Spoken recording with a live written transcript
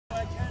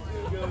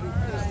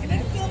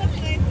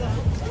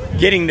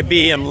Getting to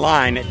be in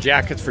line at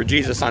Jackets for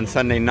Jesus on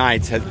Sunday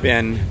nights has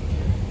been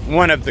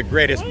one of the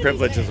greatest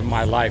privileges of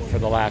my life for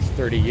the last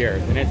 30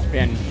 years. And it's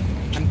been,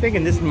 I'm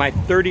thinking this is my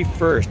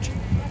 31st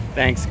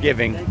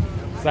Thanksgiving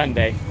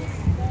Sunday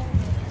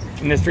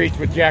in the streets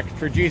with Jackets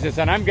for Jesus.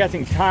 And I'm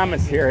guessing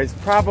Thomas here has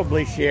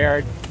probably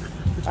shared,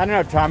 I don't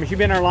know, Thomas, you've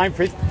been in our line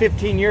for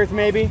 15 years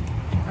maybe?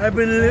 I've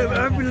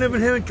been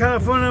living here in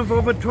California for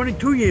over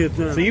 22 years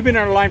now. So you've been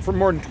in our line for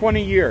more than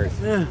 20 years?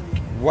 Yeah.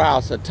 Wow,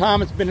 so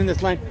Thomas has been in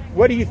this line.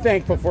 What are you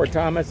thankful for,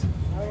 Thomas?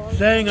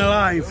 Staying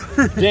alive.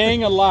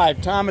 Staying alive.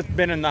 Thomas has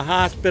been in the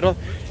hospital.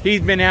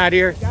 He's been out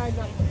here.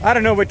 I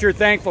don't know what you're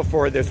thankful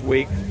for this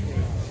week,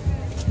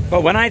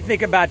 but when I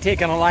think about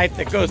taking a life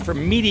that goes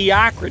from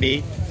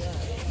mediocrity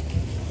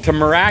to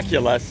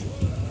miraculous,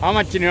 I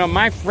want you to know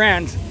my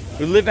friends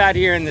who live out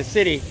here in the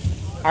city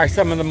are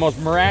some of the most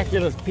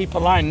miraculous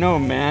people I know,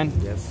 man.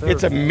 Yes, sir.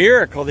 It's a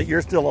miracle that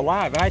you're still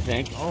alive, I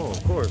think. Oh,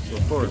 of course,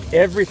 of course.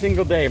 Every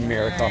single day a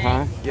miracle,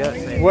 huh?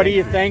 Yes. What are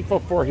you thankful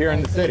for here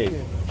in the city?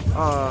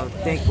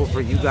 Thankful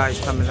for you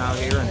guys coming out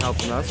here and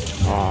helping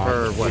us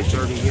for what,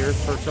 30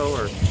 years or so,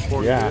 or 40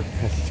 years? Yeah,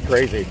 that's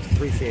crazy.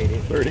 Appreciate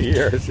it. 30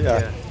 years,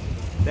 yeah.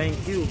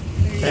 Thank you.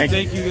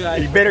 Thank you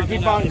guys. You better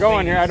keep on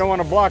going here. I don't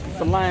want to block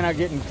the line. I'll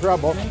get in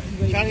trouble.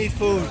 Chinese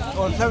food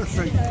on 7th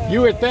Street.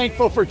 You were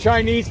thankful for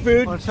Chinese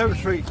food? On 7th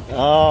Street.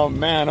 Oh,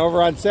 man,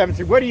 over on 7th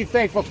Street. What are you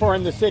thankful for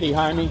in the city,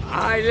 Jaime?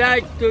 I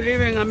like to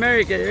live in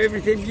America.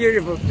 Everything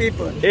beautiful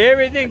people.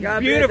 Everything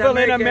beautiful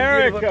in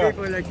America. Beautiful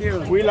people like you.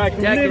 We like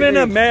to live in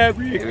America.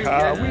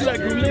 We like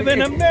to live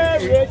in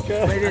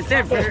America.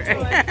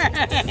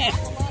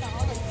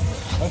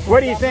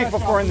 What are you thankful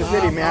for in the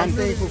city, man? I'm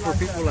thankful for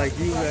people like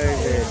you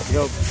guys that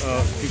help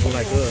people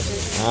like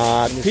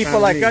us. People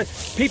like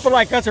us. People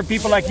like us or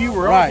people like you.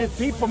 We're all just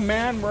people,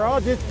 man. We're all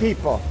just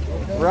people,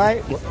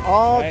 right? We're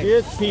all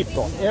just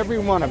people. Every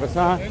one of us,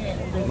 huh?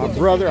 My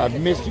brother, I've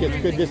missed you. It's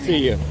good to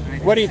see you.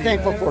 What are you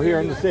thankful for here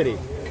in the city?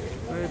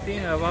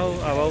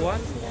 About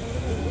what?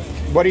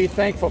 What are you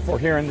thankful for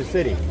here in the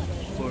city?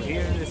 For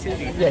here in the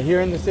city? Yeah,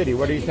 here in the city.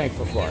 What are you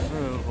thankful for?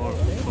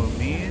 For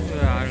me,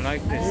 I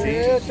like the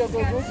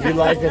city. You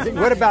like the city?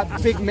 What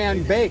about Big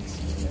Man Bakes?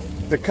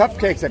 The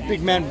cupcakes at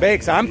Big Man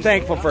Bakes. I'm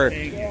thankful for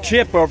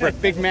Chip over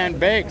at Big Man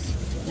Bakes.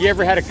 You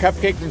ever had a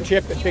cupcake from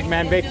Chip at Big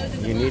Man Bakes?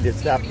 You need to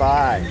stop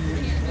by.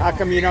 How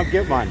come you don't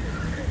get one?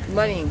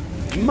 Money.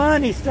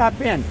 Money, stop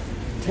in.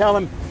 Tell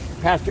him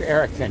Pastor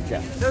Eric sent you.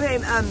 Okay,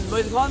 what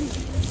is it called?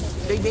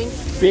 Big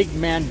Beans? Big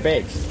Man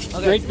Bakes.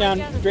 Okay.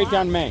 Straight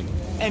down Main.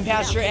 And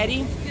Pastor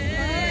Eddie?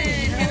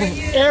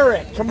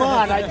 Eric, come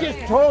on, I just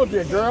told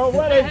you, girl.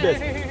 What is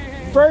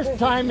this? First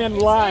time in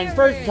line,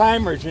 first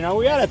timers, you know,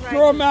 we gotta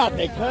throw them out.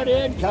 They cut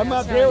in, come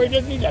up here, we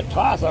just need to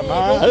toss them,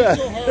 huh?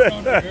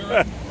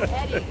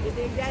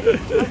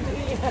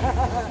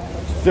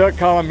 Still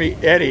calling me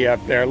Eddie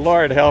up there.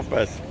 Lord help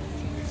us.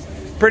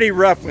 Pretty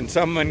rough when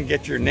someone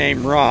gets your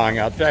name wrong,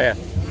 I'll tell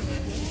you.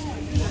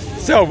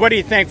 So, what are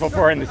you thankful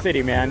for in the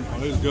city, man?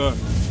 Oh, it's good.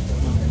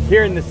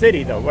 Here in the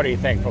city, though, what are you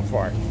thankful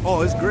for?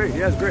 Oh, it's great.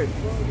 Yeah, it's great.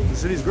 The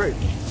city's great.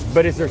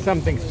 But is there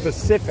something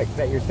specific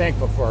that you're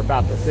thankful for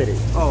about the city?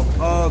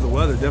 Oh, the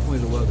weather. Definitely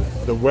the weather.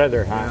 The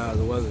weather, huh? Yeah,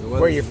 the weather.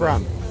 Where are you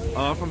from?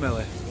 I'm from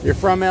LA. You're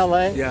from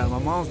LA? Yeah,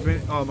 my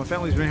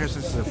family's been here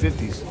since the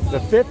 50s. The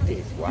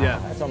 50s? Wow, yeah.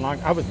 That's a long.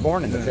 I was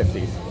born in the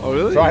 50s. Oh,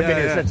 really? So I've been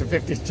here since the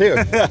 50s too.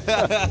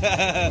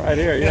 Right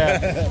here,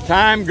 yeah.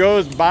 Time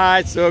goes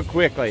by so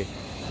quickly.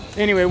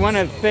 Anyway, one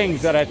of the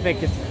things that I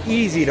think it's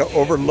easy to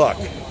overlook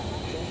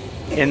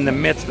in the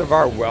midst of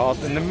our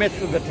wealth, in the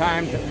midst of the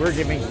times that we're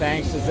giving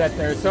thanks, is that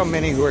there are so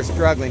many who are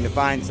struggling to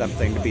find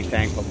something to be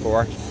thankful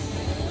for.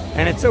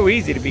 And it's so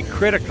easy to be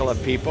critical of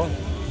people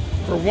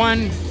for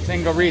one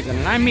single reason.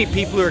 And I meet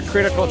people who are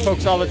critical of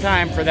folks all the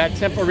time for that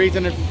simple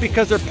reason, it's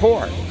because they're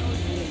poor.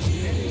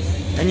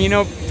 And you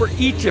know, for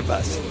each of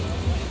us,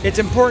 it's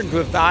important to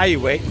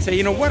evaluate and say,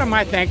 you know, what am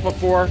I thankful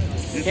for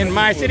in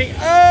my city?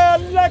 Oh,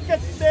 look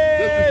at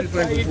this!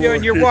 How you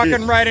doing? You're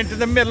walking right into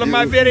the middle of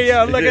my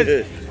video. Look at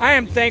this. I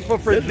am thankful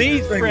for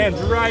these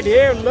friends right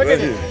here. Look at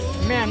it.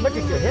 Man, look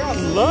at your hair. I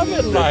love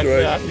it like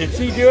that. Did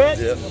she do it?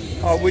 Yeah.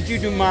 Oh, would you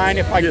do mine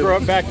if I grow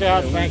it back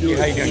out? Thank you.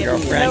 How you doing,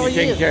 girlfriend? You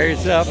taking care of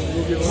yourself?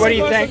 What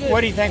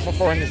are you thankful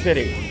for in the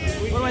city?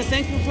 What am I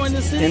thankful for in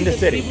the city? In the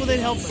city. People that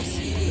help us.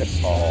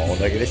 Oh,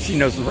 look at this. She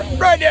knows the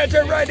right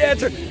answer, right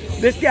answer.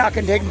 This gal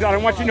can take them down. I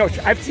want you to know,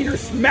 I've seen her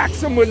smack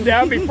someone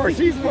down before.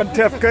 She's one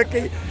tough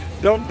cookie.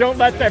 Don't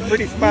let that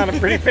pretty smile and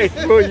pretty face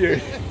fool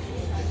you.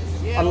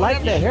 I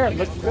like the hair. It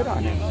looks good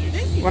on you.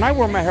 When I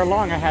wore my hair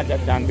long, I had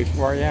that done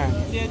before, yeah.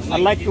 I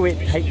like the way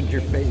it tightens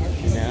your face,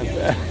 you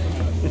know.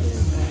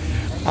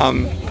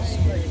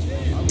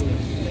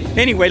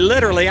 Anyway,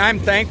 literally, I'm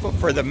thankful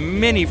for the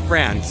many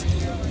friends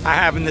I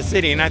have in the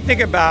city. And I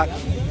think about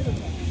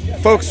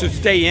folks who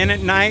stay in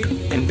at night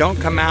and don't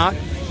come out,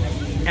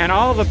 and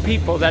all the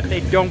people that they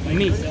don't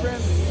meet.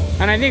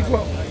 And I think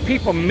what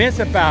people miss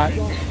about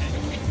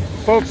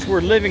folks who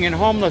are living in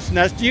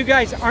homelessness,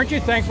 aren't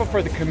you thankful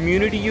for the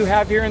community you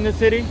have here in the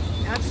city?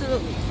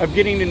 Absolutely. Of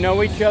getting to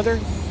know each other?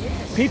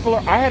 Yes. people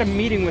are, I had a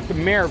meeting with the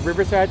mayor of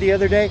Riverside the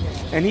other day,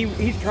 and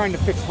he's trying to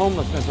fix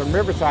homelessness on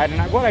Riverside.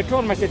 And what I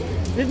told him, I said,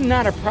 this is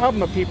not a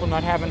problem of people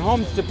not having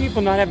homes. It's the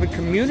people not having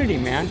community,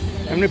 man.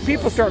 And when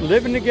people start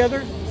living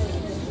together,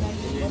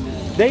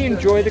 they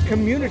enjoy the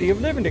community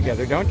of living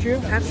together, don't you?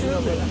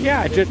 Absolutely.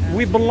 Yeah,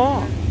 we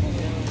belong.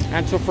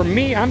 And so for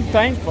me, I'm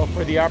thankful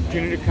for the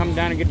opportunity to come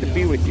down and get to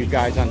be with you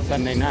guys on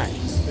Sunday night.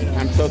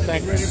 I'm so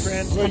thankful.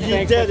 Well,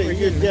 you're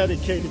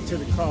dedicated to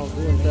the cause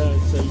going down,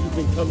 so you've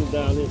been coming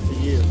down here for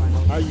years.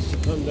 I used to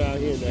come down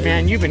here.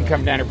 Man, you've been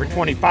coming down here for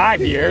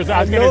 25 years.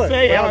 I was going to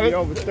say.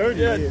 Over 30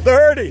 years.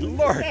 30,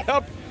 Lord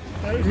help.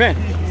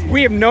 Man,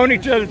 we have known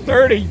each other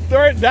 30,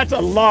 that's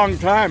a long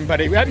time,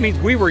 buddy. That means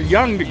we were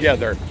young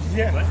together.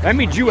 Yeah. That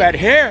means you had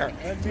hair.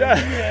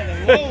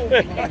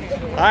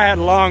 I had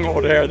long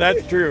old hair,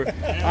 that's true.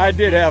 I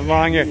did have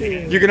long hair.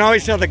 You can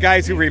always tell the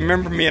guys who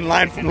remember me in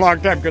line from a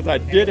long time because I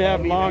did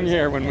have long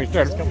hair when we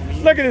started.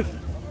 Look at this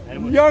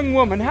young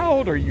woman. How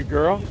old are you,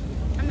 girl?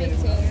 I'm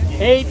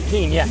 18.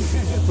 18, yeah.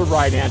 That's the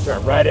right answer.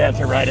 Right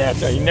answer, right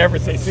answer. You never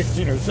say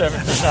 16 or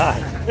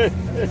 17.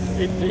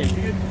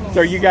 18.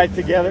 So are you guys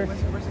together?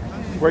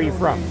 Where are you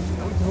from?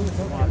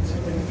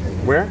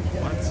 Where?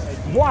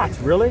 Watts,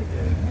 really?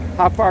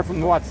 How far from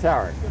the Watts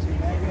Tower?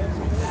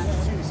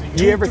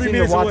 You ever seen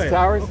the Watts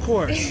Towers? Of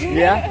course.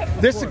 Yeah?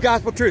 This is the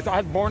gospel truth. I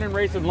was born and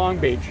raised in Long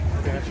Beach,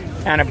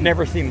 and I've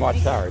never seen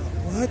Watts Towers.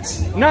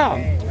 What? No.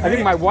 I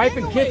think my wife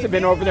and kids have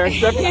been over there and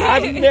stuff.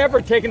 I've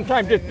never taken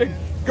time just to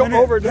go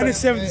over there.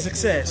 170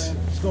 success.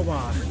 Let's go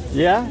by.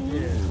 Yeah?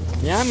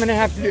 Yeah, I'm going to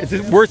have to do it. Is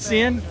it worth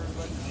seeing?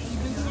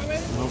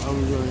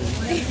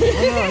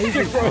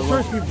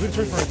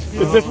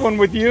 Is this one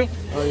with you?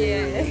 Oh,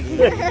 yeah.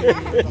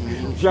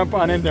 Jump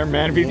on in there,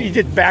 man. If he's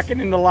just backing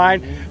in the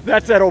line,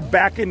 that's that old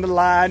back in the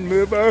line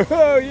move.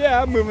 Oh,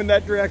 yeah, I'm moving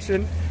that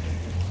direction.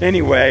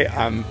 Anyway,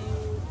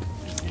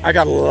 I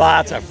got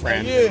lots of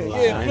friends.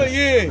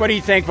 What are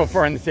you thankful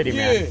for in the city,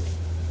 man?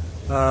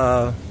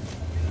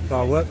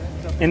 About what?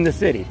 In the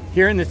city.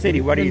 Here in the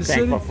city, what are you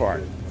thankful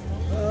for?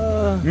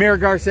 Mayor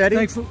Garcetti?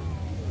 Thankful.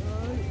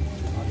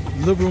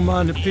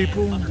 Liberal-minded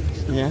people.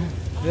 Yeah.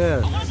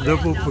 Yeah,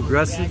 liberal,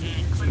 progressive,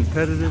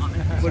 competitive,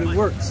 but it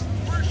works.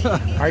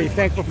 Are you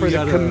thankful for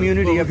the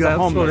community of the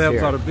homeless here? We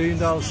here? have about $1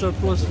 billion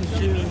surplus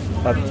this year.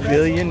 $1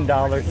 billion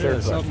surplus. Yeah,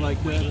 something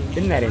like that.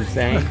 Isn't that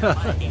insane?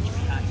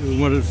 We're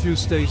one of the few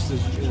states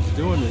that's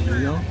doing it, you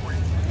know.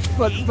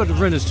 But the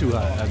rent is too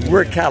high. I mean,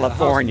 we're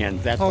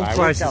Californians. That's home why.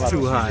 price is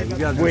too high. You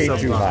got to do way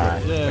something too about high.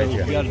 that.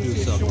 Yeah, we got to do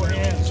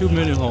something. Too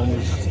many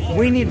homeless.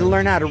 We need to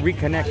learn how to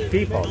reconnect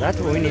people. That's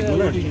what we need to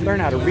learn. Learn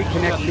how to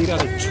reconnect people. You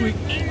got to tweak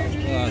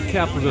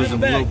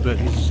capitalism a little bit.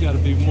 There's got to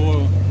be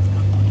more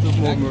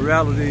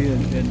morality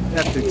and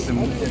ethics in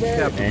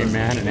capitalism.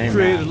 Amen and amen.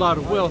 Create a lot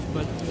of wealth,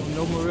 but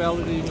no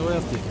morality, no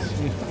ethics.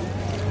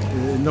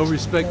 No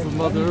respect for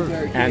Mother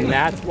Earth. And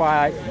that's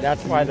why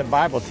the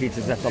Bible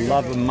teaches that the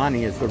love of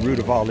money is the root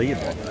of all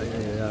evil.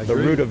 The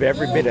root of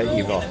every bit of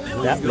evil.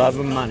 That love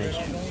of money.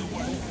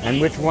 And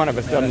which one of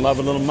us doesn't love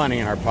a little money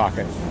in our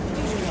pocket?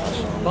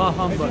 Bah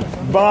humbug.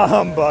 Bah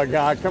humbug,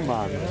 God, come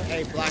on.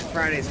 Hey, Black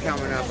Friday's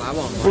coming up. I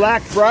want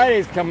Black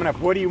Friday's coming up.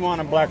 What do you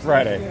want on Black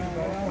Friday?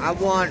 I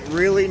want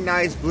really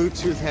nice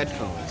Bluetooth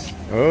headphones.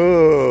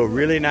 Oh,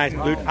 really nice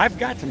Bluetooth. I've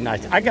got some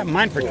nice. I got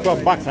mine for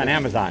 12 bucks on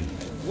Amazon.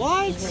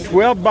 What?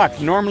 12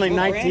 bucks. Normally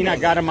 19. I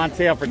got them on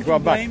sale for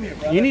 12 bucks.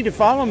 You need to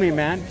follow me,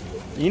 man.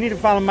 You need to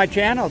follow my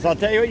channels. I'll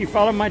tell you what, you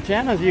follow my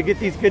channels, you get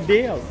these good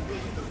deals.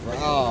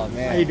 Oh,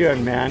 man. How you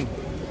doing, man?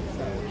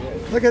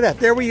 Look at that.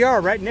 There we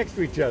are, right next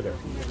to each other.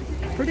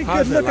 Pretty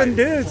good looking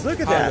dudes. Look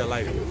at that. How's that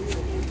lighted?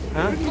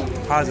 Huh?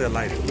 How's that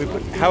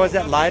lighted? How is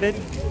that lighted?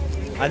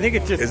 I think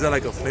it's just... Is that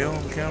like a film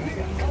camera?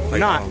 Like,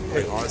 not.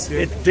 Like RCA?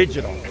 It's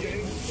digital.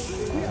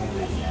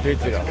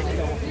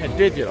 Digital.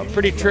 Digital.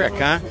 Pretty trick,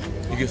 huh?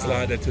 You can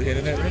slide that to the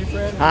internet, ready,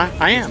 Fred? Huh?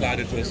 I am. Slide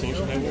it to a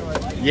social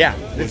network? Yeah.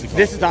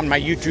 This is on my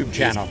YouTube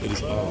channel.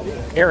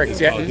 Eric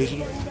Denton.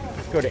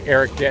 Let's go to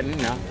Eric Denton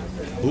now.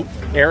 Who?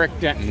 Eric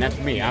Denton. That's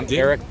me. I'm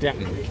Eric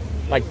Denton.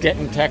 Like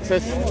Denton,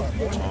 Texas.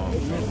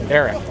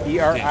 Eric.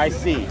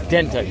 E-R-I-C.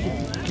 Denton.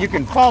 You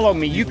can follow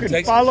me. You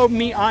can follow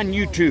me on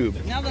YouTube.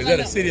 Is that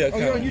a city? Oh,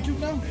 you're on YouTube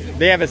now?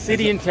 They have a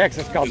city in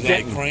Texas called Is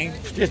Denton. that Crane?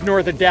 Just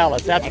north of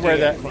Dallas. That's where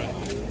the...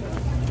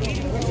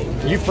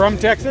 You from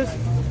Texas?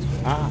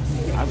 Ah,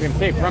 I was going to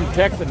say from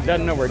Texas,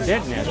 doesn't know where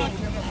Denton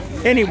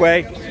is.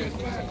 Anyway,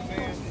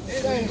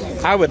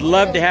 I would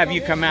love to have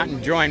you come out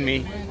and join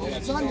me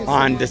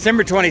on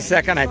December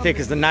 22nd, I think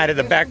is the night of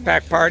the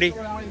backpack party.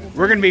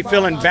 We're going to be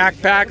filling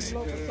backpacks.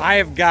 I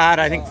have got,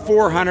 I think,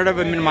 400 of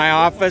them in my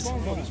office.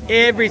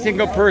 Every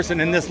single person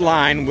in this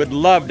line would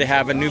love to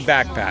have a new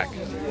backpack.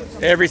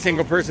 Every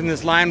single person in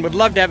this line would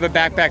love to have a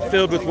backpack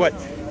filled with what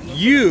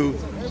you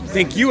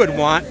think you would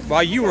want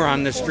while you were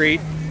on the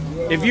street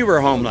if you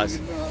were homeless.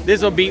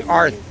 This will be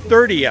our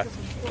 30th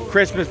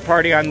Christmas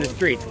party on the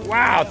streets.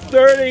 Wow,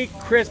 30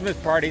 Christmas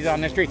parties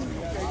on the streets.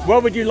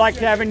 What would you like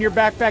to have in your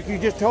backpack? You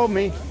just told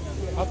me.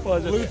 How far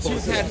is it?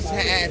 Bluetooth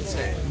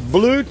headset.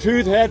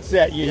 Bluetooth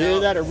headset. You hear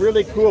that? A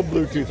really cool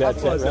Bluetooth How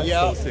far is headset, it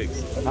right? from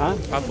 6? Huh?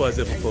 How far is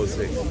it from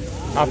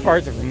 46? How far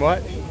is it from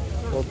what?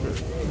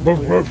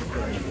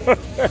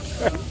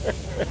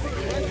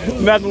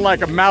 Nothing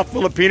like a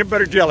mouthful of peanut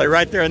butter jelly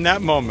right there in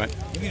that moment.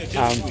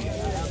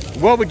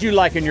 What would you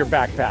like in your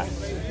backpack?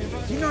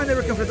 You know I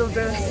never come for those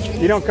days.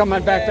 You don't come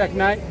on backpack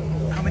night?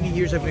 How many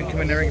years I've been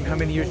coming there and how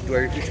many years do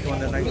I used to go on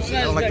that night?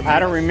 I don't like I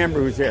don't remember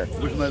who's here.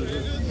 Which night is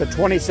it? The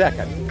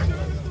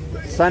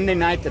 22nd. Sunday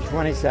night, the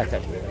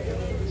 22nd.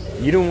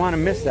 You don't want to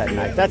miss that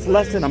night. That's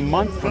less than a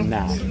month from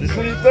now. The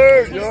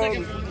 23rd,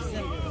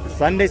 y'all.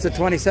 Sunday's the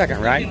 22nd,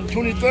 right?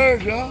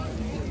 23rd, y'all.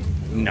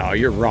 No,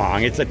 you're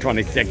wrong. It's the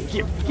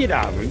 26th. Get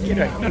out. Get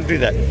out. Don't do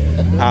that.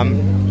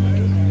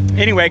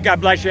 Anyway,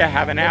 God bless you.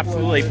 Have an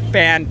absolutely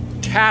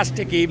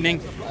fantastic evening.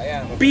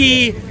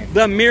 Be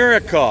the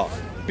miracle.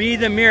 Be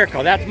the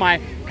miracle. That's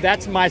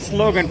my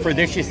slogan for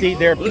this. You see,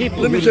 there are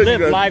people who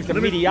live lives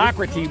of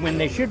mediocrity when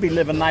they should be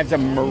living lives of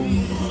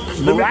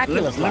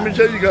miraculous Let me lives.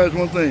 tell you guys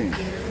one thing.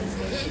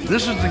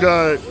 This is the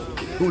guy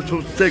who was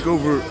supposed to take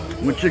over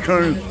when Chick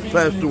Hearn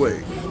passed away.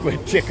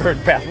 When Chick Hearn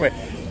passed away.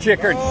 Chick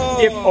Hearn.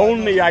 If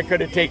only I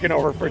could have taken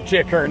over for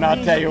Chick Hearn,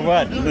 I'll tell you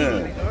what.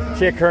 Man.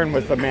 Chick Hearn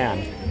was the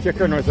man. Chick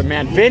Hearn was the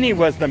man. Vinny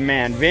was the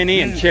man.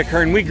 Vinny and Chick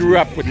Hearn, we grew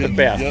up with the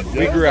best.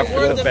 We grew up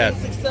with the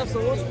best.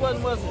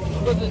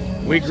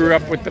 We grew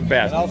up with the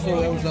best.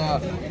 Also, it was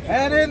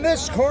and in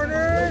this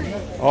corner,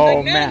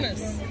 Oh man.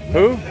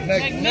 Who?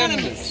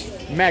 magnanimous.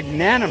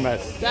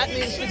 Magnanimous. That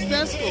means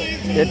successful.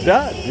 It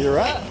does. You're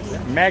right.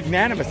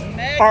 Magnanimous.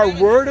 Our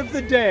word of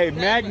the day,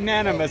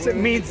 magnanimous. It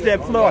means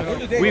that flow.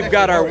 We've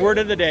got our word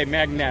of the day,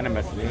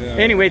 magnanimous.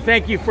 Anyway,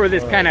 thank you for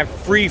this kind of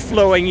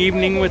free-flowing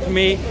evening with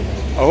me.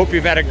 I hope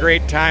you've had a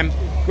great time.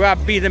 Go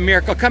out, be the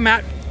miracle. Come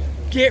out,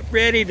 get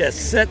ready to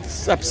set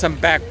up some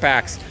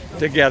backpacks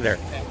together.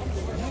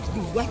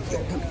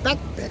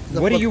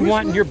 What do you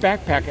want in your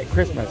backpack at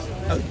Christmas?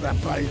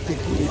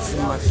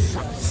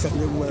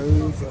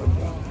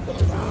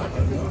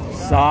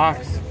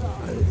 Socks,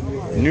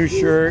 new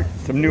shirt,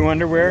 some new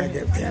underwear.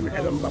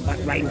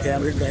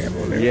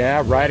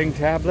 Yeah, writing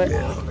tablet.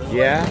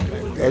 Yeah,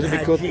 those would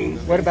be cool.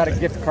 What about a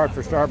gift card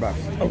for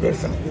Starbucks?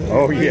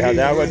 Oh yeah,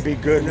 that would be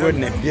good,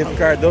 wouldn't it? Gift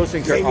card, those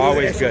things are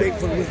always good.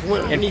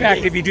 In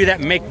fact, if you do that,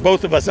 make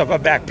both of us up a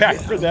backpack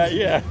for that.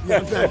 Yeah. Yeah,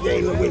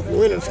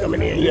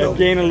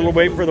 gain a little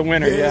weight for the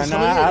winter. Yeah, no,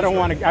 I don't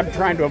want to. I'm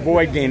trying to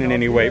avoid gaining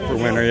any weight for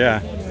winter.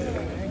 Yeah.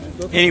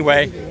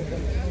 Anyway,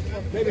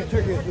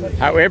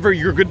 however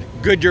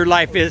good your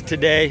life is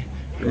today,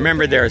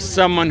 remember there is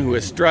someone who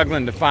is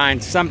struggling to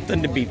find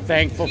something to be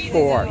thankful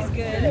for.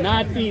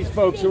 Not these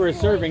folks who are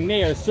serving.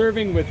 They are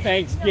serving with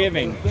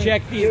thanksgiving.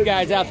 Check these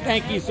guys out.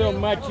 Thank you so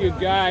much, you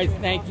guys.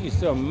 Thank you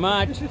so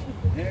much.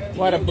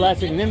 What a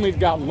blessing. And then we've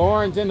got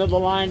Lauren's into the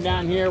line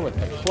down here with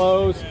the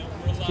clothes.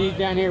 She's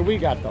down here. We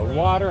got the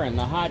water and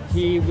the hot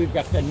tea. We've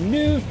got the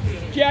new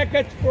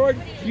jackets for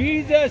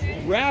Jesus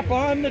wrap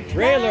on the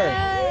trailer.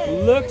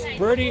 Looks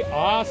pretty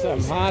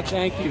awesome, huh?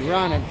 Thank you,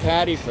 Ron and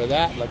Patty, for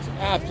that. Looks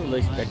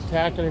absolutely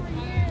spectacular.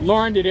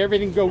 Lauren, did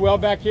everything go well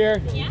back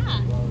here?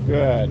 Yeah.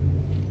 Good.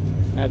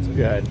 That's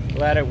good.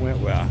 Glad it went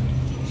well.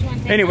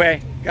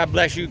 Anyway, God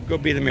bless you. Go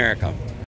be the miracle.